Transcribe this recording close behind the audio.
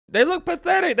They look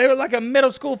pathetic. They look like a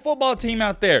middle school football team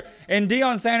out there. And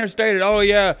Deion Sanders stated, oh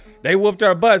yeah, they whooped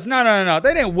our butts. No.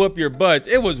 They didn't whoop your butts.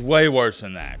 It was way worse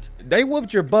than that. They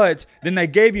whooped your butts, then they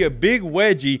gave you a big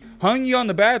wedgie, hung you on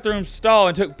the bathroom stall,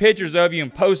 and took pictures of you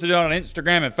and posted it on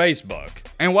Instagram and Facebook.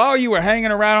 And while you were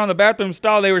hanging around on the bathroom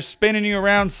stall, they were spinning you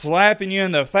around, slapping you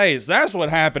in the face. That's what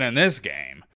happened in this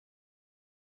game.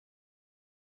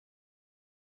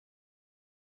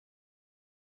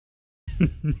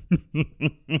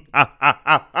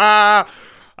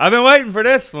 I've been waiting for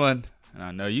this one, and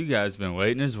I know you guys have been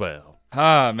waiting as well.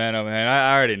 Ah, man, oh man,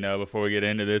 I already know before we get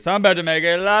into this, I'm about to make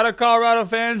a lot of Colorado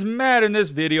fans mad in this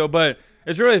video, but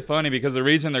it's really funny because the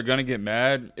reason they're going to get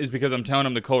mad is because I'm telling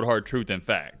them the cold hard truth and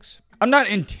facts. I'm not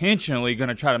intentionally going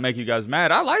to try to make you guys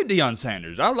mad. I like Deion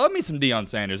Sanders. I love me some Deion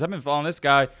Sanders. I've been following this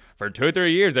guy for 2 or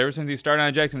 3 years, ever since he started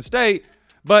at Jackson State.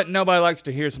 But nobody likes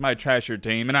to hear somebody trash your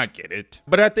team, and I get it.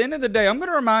 But at the end of the day, I'm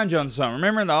going to remind you on something.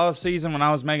 Remember in the offseason when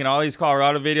I was making all these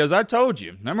Colorado videos, I told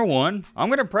you, number one, I'm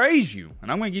going to praise you,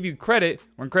 and I'm going to give you credit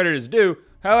when credit is due.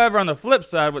 However, on the flip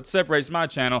side, what separates my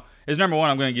channel is number one,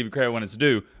 I'm going to give you credit when it's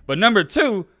due. But number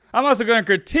two, I'm also going to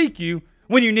critique you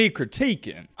when you need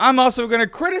critiquing. I'm also going to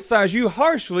criticize you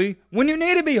harshly when you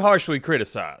need to be harshly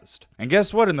criticized. And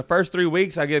guess what? In the first 3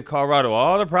 weeks, I give Colorado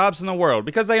all the props in the world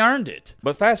because they earned it.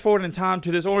 But fast forward in time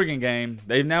to this Oregon game,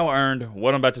 they've now earned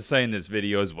what I'm about to say in this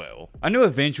video as well. I knew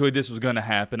eventually this was going to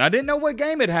happen. I didn't know what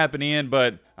game it happened in,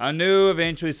 but I knew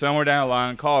eventually somewhere down the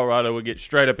line, Colorado would get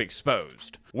straight up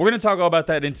exposed. We're going to talk all about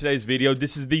that in today's video.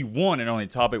 This is the one and only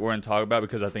topic we're going to talk about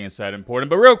because I think it's that important.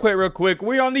 But real quick,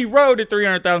 we're on the road to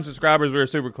 300,000 subscribers. We're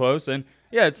super close. And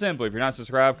yeah, it's simple. If you're not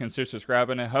subscribed, consider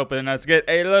subscribing and helping us get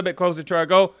a little bit closer to our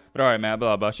goal. But all right, man,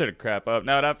 blah, blah. Shut the crap up.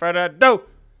 Now, without further ado,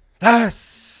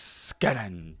 let's get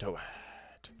into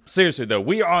it. Seriously, though,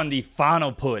 we are on the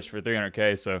final push for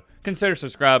 300K, so consider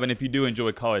subscribing if you do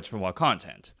enjoy college football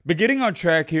content. But getting on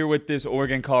track here with this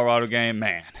Oregon-Colorado game,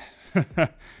 man.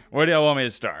 Where do y'all want me to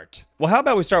start? Well, how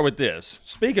about we start with this?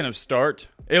 Speaking of start,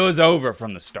 it was over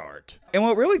from the start. And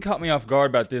what really caught me off guard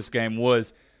about this game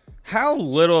was how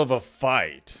little of a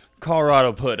fight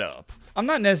Colorado put up. I'm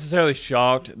not necessarily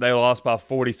shocked they lost by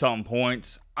 40-something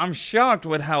points. I'm shocked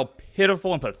with how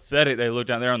pitiful and pathetic they looked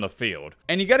out there on the field.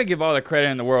 And you got to give all the credit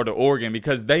in the world to Oregon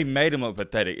because they made them look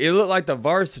pathetic. It looked like the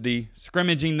varsity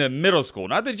scrimmaging the middle school.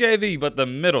 Not the JV, but the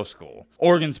middle school.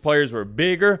 Oregon's players were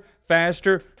bigger,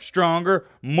 faster, stronger,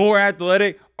 more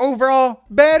athletic, overall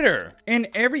better. In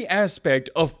every aspect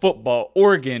of football,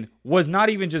 Oregon was not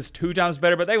even just 2 times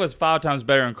better, but they was 5 times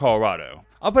better in Colorado.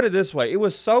 I'll put it this way, it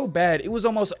was so bad, it was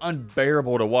almost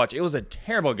unbearable to watch. It was a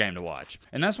terrible game to watch.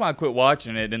 And that's why I quit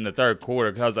watching it in the third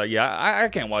quarter, because I was like, yeah, I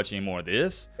can't watch any more of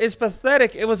this. It's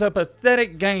pathetic. It was a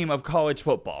pathetic game of college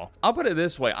football. I'll put it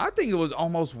this way, I think it was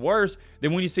almost worse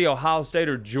than when you see Ohio State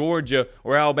or Georgia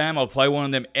or Alabama play one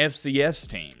of them FCS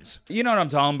teams. You know what I'm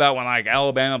talking about when like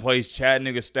Alabama plays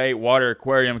Chattanooga State Water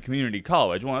Aquarium Community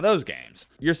College, one of those games.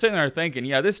 You're sitting there thinking,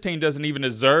 yeah, this team doesn't even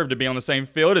deserve to be on the same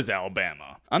field as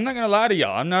Alabama. I'm not going to lie to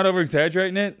y'all. I'm not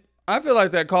over-exaggerating it. I feel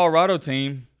like that Colorado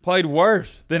team played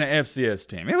worse than an FCS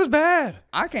team. It was bad.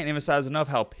 I can't emphasize enough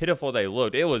how pitiful they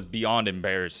looked. It was beyond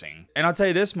embarrassing. And I'll tell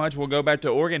you this much. We'll go back to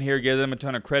Oregon here, give them a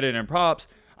ton of credit and props.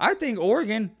 I think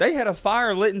Oregon, they had a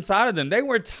fire lit inside of them. They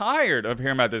were tired of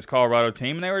hearing about this Colorado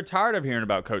team, and they were tired of hearing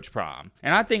about Coach Prime.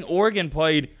 And I think Oregon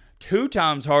played 2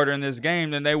 times harder in this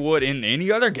game than they would in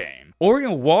any other game.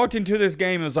 Oregon walked into this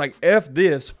game and was like, F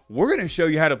this, we're going to show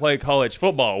you how to play college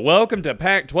football. Welcome to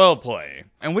Pac-12 play.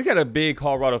 And we got a big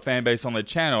Colorado fan base on the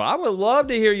channel. I would love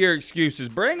to hear your excuses.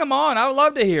 Bring them on. I would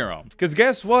love to hear them. Because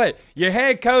guess what? Your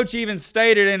head coach even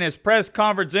stated in his press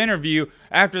conference interview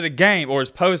after the game, or his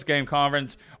post-game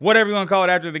conference, whatever you want to call it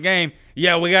after the game,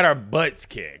 yeah, we got our butts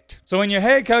kicked. So when your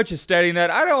head coach is stating that,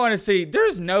 I don't want to see,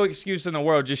 there's no excuse in the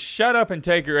world. Just shut up and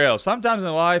take your L. Sometimes in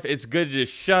life, it's good to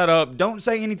just shut up. Don't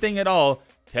say anything at all.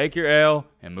 Take your L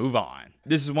and move on.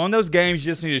 This is one of those games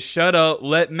you just need to shut up,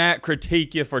 let Matt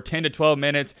critique you for 10 to 12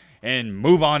 minutes, and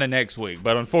move on to next week.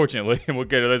 But unfortunately, we'll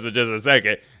get to this in just a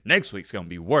second, next week's going to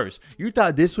be worse. You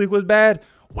thought this week was bad?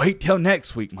 Wait till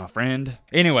next week, my friend.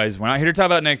 Anyways, we're not here to talk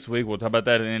about next week. We'll talk about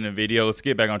that at the end of the video. Let's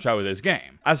get back on track with this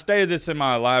game. I stated this in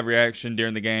my live reaction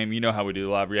during the game. You know how we do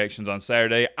live reactions on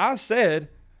Saturday. I said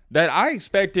that I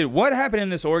expected what happened in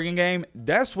this Oregon game,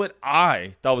 that's what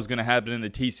I thought was going to happen in the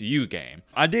TCU game.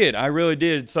 I did. I really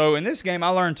did. So in this game, I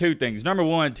learned 2 things. Number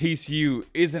one, TCU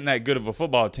isn't that good of a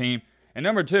football team. And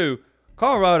number 2,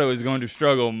 Colorado is going to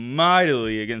struggle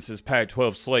mightily against this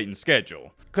Pac-12 slate and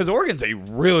schedule. Because Oregon's a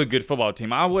really good football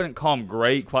team. I wouldn't call them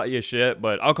great quite yet shit,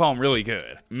 but I'll call them really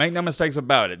good. Make no mistakes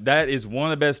about it. That is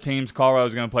one of the best teams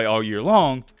Colorado's going to play all year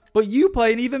long. But you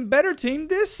play an even better team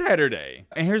this Saturday.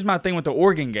 And here's my thing with the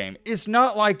Oregon game. It's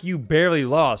not like you barely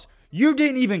lost. You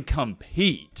didn't even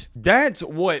compete. That's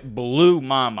what blew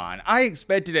my mind. I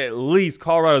expected at least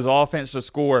Colorado's offense to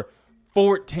score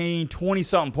 14,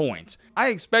 20-something points.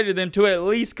 I expected them to at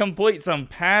least complete some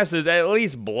passes, at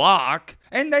least block,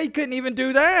 and they couldn't even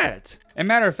do that. And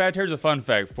matter of fact, here's a fun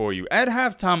fact for you. At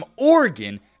halftime,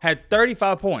 Oregon had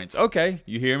 35 points. Okay,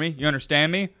 you hear me? You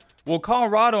understand me? Well,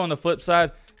 Colorado on the flip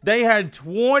side, they had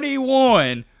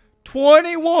 21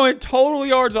 total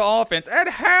yards of offense at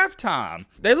halftime.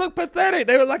 They look pathetic.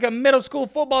 They look like a middle school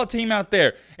football team out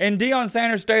there. And Deion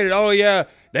Sanders stated, oh yeah,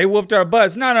 they whooped our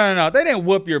butts. No. They didn't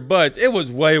whoop your butts. It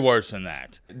was way worse than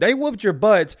that. They whooped your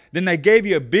butts, then they gave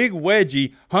you a big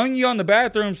wedgie, hung you on the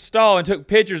bathroom stall, and took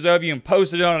pictures of you and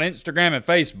posted it on Instagram and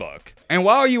Facebook. And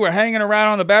while you were hanging around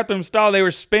on the bathroom stall, they were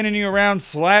spinning you around,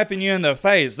 slapping you in the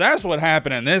face. That's what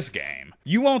happened in this game.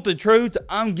 You want the truth?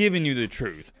 I'm giving you the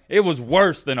truth. It was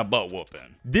worse than a butt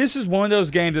whooping. This is one of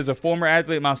those games, as a former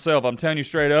athlete myself, I'm telling you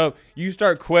straight up, you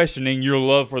start questioning your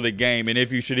love for the game and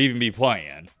if you should even be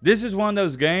playing. This is one of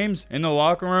those games in the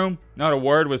locker room, not a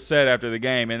word was said after the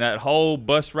game. And that whole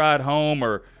bus ride home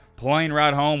or plane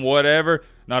ride home, whatever,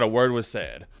 not a word was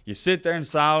said. You sit there in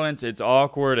silence, it's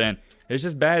awkward, and it's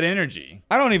just bad energy.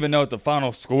 I don't even know what the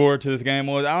final score to this game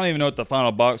was. I don't even know what the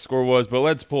final box score was, but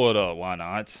let's pull it up. Why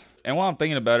not? And while I'm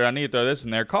thinking about it, I need to throw this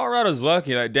in there. Colorado's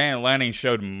lucky that Dan Lanning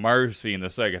showed mercy in the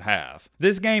second half.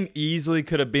 This game easily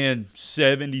could have been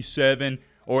 77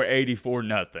 or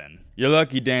 84-0. You're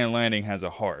lucky Dan Lanning has a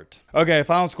heart. Okay,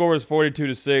 final score was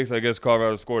 42-6. I guess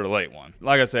Colorado scored a late one.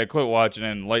 Like I said, quit watching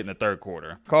in late in the third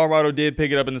quarter. Colorado did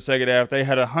pick it up in the second half. They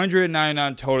had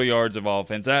 199 total yards of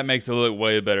offense. That makes it look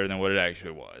way better than what it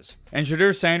actually was. And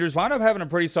Shedeur Sanders wound up having a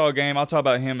pretty solid game. I'll talk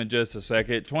about him in just a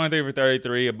second. 23 for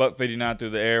 33, a $159 through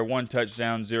the air, 1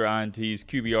 touchdown, 0 INTs,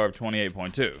 QBR of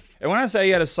 28.2. And when I say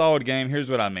he had a solid game,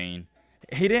 here's what I mean.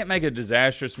 He didn't make a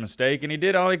disastrous mistake, and he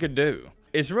did all he could do.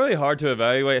 It's really hard to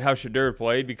evaluate how Shedeur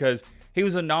played because he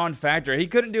was a non-factor. He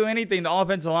couldn't do anything. The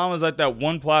offensive line was like that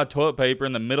one-ply toilet paper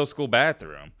in the middle school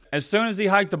bathroom. As soon as he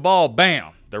hiked the ball,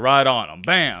 bam, they're right on him.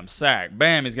 Bam, sack.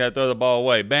 Bam, he's got to throw the ball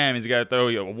away. Bam, he's got to throw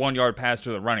a 1-yard pass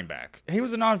to the running back. He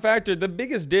was a non-factor. The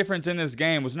biggest difference in this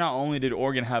game was not only did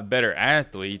Oregon have better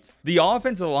athletes, the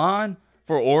offensive line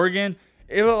for Oregon,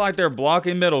 it looked like they're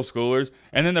blocking middle schoolers,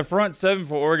 and then the front seven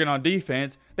for Oregon on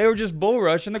defense, they were just bull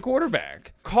rushing the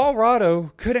quarterback.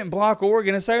 Colorado couldn't block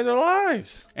Oregon to save their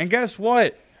lives. And guess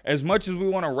what? As much as we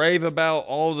want to rave about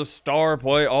all the star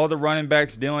play, all the running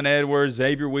backs, Dylan Edwards,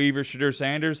 Xavier Weaver, Shedeur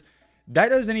Sanders, that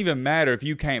doesn't even matter if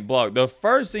you can't block. The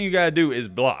first thing you got to do is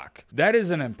block. That is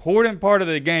an important part of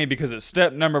the game because it's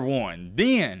step number 1.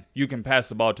 Then you can pass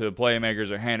the ball to the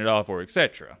playmakers or hand it off or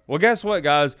etc. Well, guess what,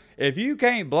 guys? If you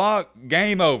can't block,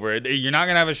 game over. You're not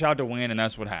going to have a shot to win, and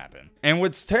that's what happened. And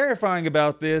what's terrifying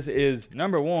about this is,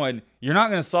 number 1, you're not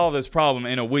going to solve this problem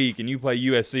in a week and you play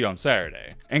USC on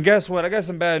Saturday. And guess what? I got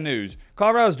some bad news.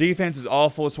 Colorado's defense is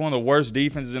awful. It's one of the worst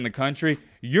defenses in the country.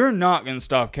 You're not going to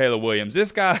stop Caleb Williams.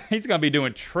 This guy, he's going to be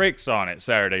doing tricks on it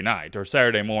Saturday night or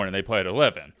Saturday morning. They play at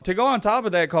 11. To go on top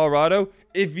of that, Colorado,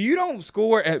 if you don't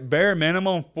score at bare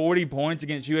minimum 40 points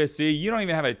against USC, you don't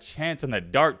even have a chance in the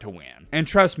dark to win. And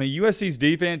trust me, USC's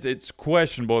defense, it's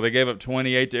questionable. They gave up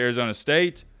 28 to Arizona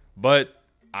State, but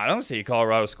I don't see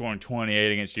Colorado scoring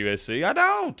 28 against USC. I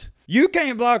don't. You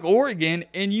can't block Oregon,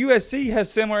 and USC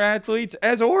has similar athletes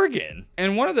as Oregon.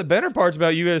 And one of the better parts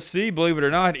about USC, believe it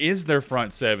or not, is their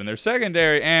front seven. Their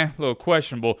secondary, a little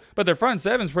questionable, but their front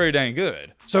seven's pretty dang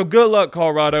good. So good luck,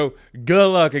 Colorado. Good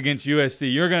luck against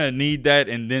USC. You're going to need that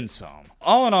and then some.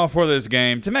 All in all for this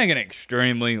game, to make an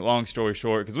extremely long story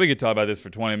short, because we could talk about this for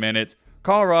 20 minutes,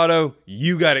 Colorado,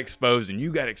 you got exposed, and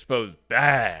you got exposed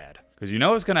bad. Because you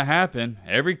know what's going to happen.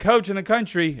 Every coach in the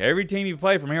country, every team you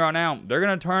play from here on out, they're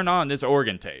going to turn on this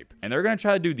Oregon tape. And they're going to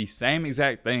try to do the same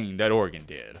exact thing that Oregon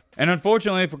did. And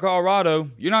unfortunately for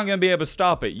Colorado, you're not going to be able to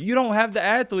stop it. You don't have the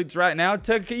athletes right now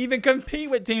to even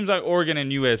compete with teams like Oregon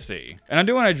and USC. And I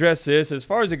do want to address this as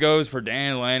far as it goes for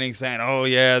Dan Lanning saying, oh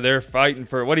yeah, they're fighting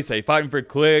for, what'd he say, fighting for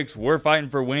clicks, we're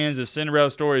fighting for wins, the Cinderella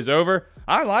story's over.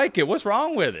 I like it. What's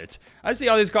wrong with it? I see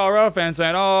all these Colorado fans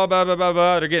saying, oh, blah, blah, blah,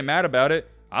 blah. They're getting mad about it.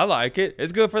 I like it.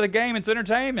 It's good for the game. It's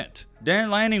entertainment.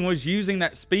 Dan Lanning was using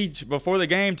that speech before the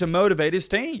game to motivate his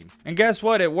team. And guess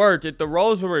what? It worked. If the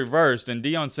roles were reversed and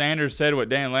Deion Sanders said what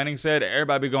Dan Lanning said,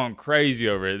 everybody be going crazy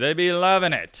over it. They'd be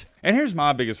loving it. And here's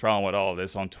my biggest problem with all of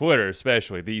this on Twitter,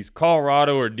 especially these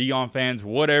Colorado or Deion fans,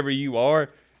 whatever you are,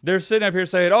 they're sitting up here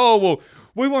saying, oh, well,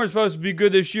 we weren't supposed to be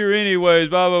good this year anyways,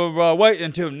 blah, blah, blah, blah. Wait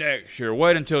until next year.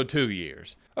 Wait until 2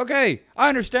 years. Okay, I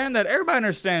understand that. Everybody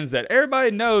understands that.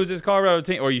 Everybody knows this Colorado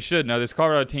team, or you should know, this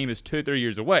Colorado team is 2-3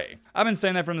 years away. I've been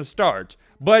saying that from the start.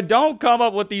 But don't come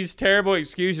up with these terrible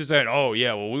excuses saying, oh,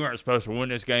 yeah, well, we weren't supposed to win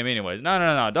this game anyways.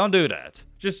 No. Don't do that.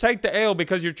 Just take the L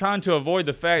because you're trying to avoid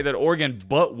the fact that Oregon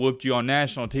butt-whooped you on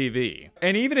national TV.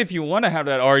 And even if you want to have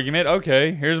that argument,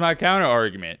 okay, here's my counter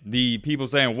argument. The people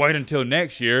saying, wait until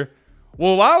next year.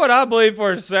 Well, why would I believe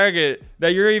for a second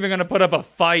that you're even going to put up a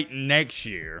fight next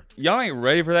year? Y'all ain't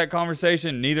ready for that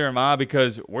conversation, neither am I,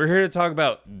 because we're here to talk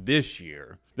about this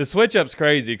year. The switch-up's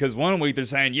crazy because one week they're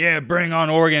saying, yeah, bring on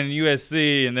Oregon and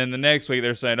USC, and then the next week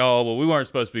they're saying, oh, well, we weren't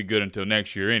supposed to be good until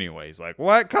next year anyways. Like,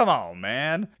 what? Come on,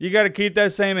 man. You got to keep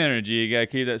that same energy. You got to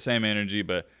keep that same energy,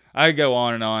 but I go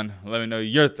on and on. Let me know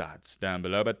your thoughts down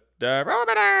below. But,